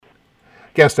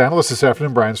Guest analyst this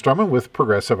afternoon, Brian Strumman with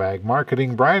Progressive Ag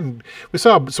Marketing. Brian, we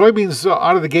saw soybeans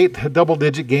out of the gate,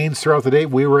 double-digit gains throughout the day.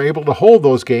 We were able to hold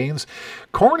those gains.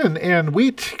 Corn and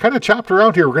wheat kind of chopped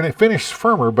around here. We're going to finish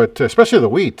firmer, but especially the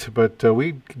wheat. But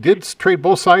we did trade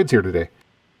both sides here today.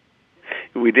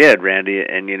 We did, Randy,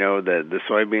 and the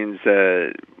soybeans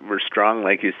were strong,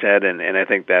 like you said, and I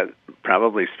think that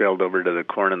probably spilled over to the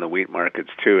corn and the wheat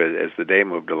markets too as the day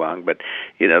moved along. But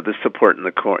the support in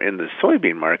the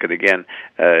soybean market again,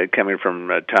 coming from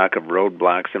talk of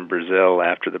roadblocks in Brazil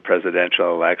after the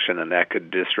presidential election, and that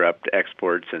could disrupt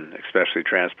exports and especially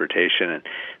transportation, and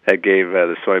that gave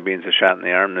the soybeans a shot in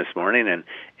the arm this morning,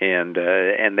 and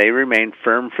they remain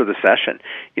firm for the session.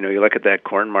 You look at that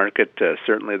corn market,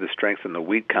 certainly the strength in the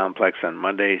wheat complex on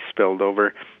Monday spilled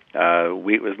over.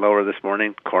 Wheat was lower this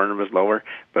morning, corn was lower,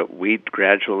 but wheat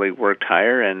gradually worked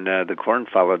higher, and the corn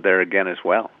followed there again as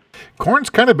well. Corn's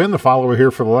kind of been the follower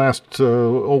here for the last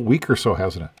week or so,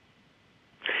 hasn't it?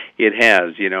 It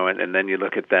has, and then you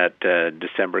look at that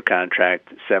December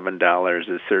contract, $7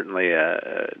 is certainly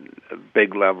a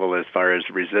big level as far as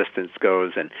resistance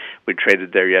goes, and we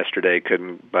traded there yesterday,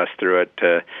 couldn't bust through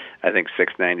it. I think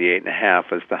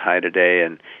 698.5 was the high today,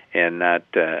 and not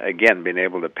again being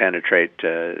able to penetrate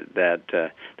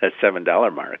that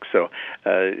 $7 mark. So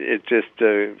it's just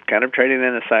kind of trading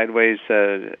in a sideways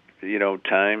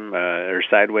time or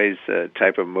sideways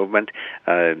type of movement.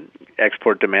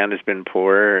 Export demand has been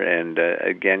poor, and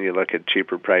again, you look at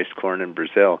cheaper priced corn in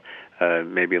Brazil,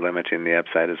 maybe limiting the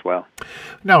upside as well.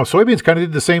 Now, soybeans kind of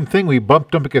did the same thing. We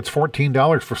bumped up against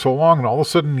 $14 for so long, and all of a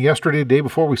sudden, yesterday, the day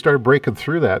before, we started breaking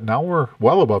through that. Now we're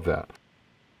well above that.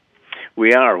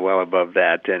 We are well above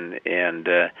that, and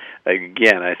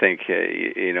again, I think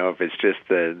if it's just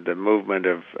the movement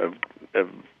of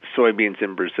soybeans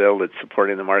in Brazil that's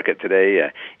supporting the market today,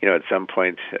 at some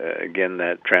point, again,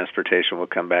 that transportation will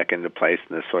come back into place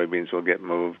and the soybeans will get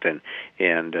moved. And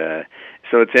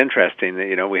so it's interesting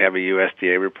that, we have a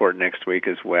USDA report next week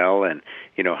as well. And,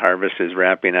 harvest is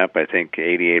wrapping up. I think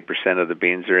 88% of the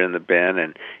beans are in the bin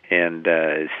and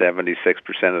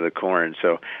 76% of the corn.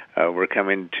 So we're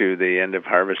coming to the end of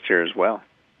harvest here as well.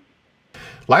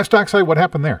 Livestock side, what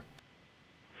happened there?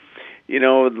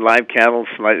 Live cattle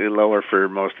slightly lower for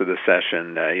most of the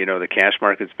session. The cash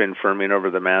market's been firming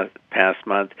over the past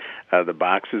month. The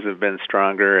boxes have been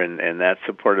stronger, and that's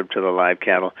supportive to the live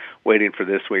cattle. Waiting for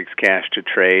this week's cash to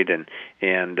trade,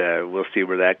 and we'll see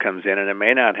where that comes in. And it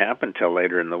may not happen till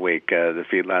later in the week. The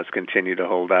feedlots continue to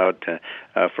hold out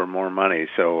for more money,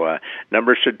 so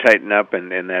numbers should tighten up,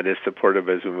 and that is supportive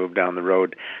as we move down the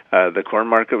road. The corn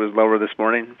market was lower this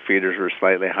morning. Feeders were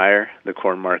slightly higher. The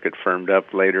corn market firmed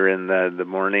up later in the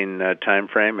morning time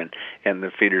frame, and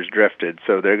the feeders drifted.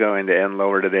 So they're going to end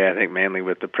lower today, I think, mainly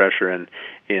with the pressure in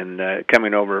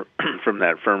coming over from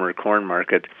that firmer corn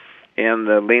market. And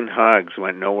the lean hogs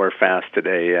went nowhere fast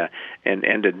today and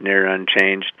ended near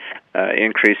unchanged,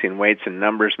 increasing weights and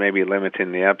numbers, maybe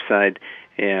limiting the upside.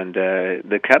 And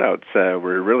the cutouts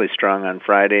were really strong on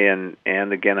Friday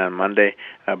and again on Monday,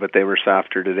 but they were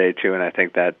softer today too, and I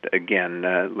think that, again,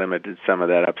 limited some of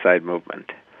that upside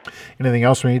movement. Anything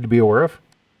else we need to be aware of?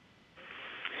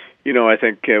 I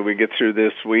think we get through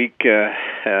this week.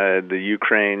 The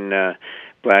Ukraine,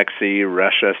 Black Sea,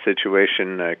 Russia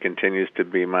situation continues to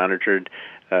be monitored.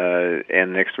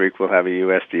 And next week we'll have a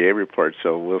USDA report,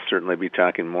 so we'll certainly be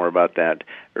talking more about that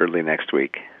early next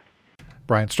week.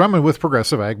 Brian Strumman with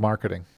Progressive Ag Marketing.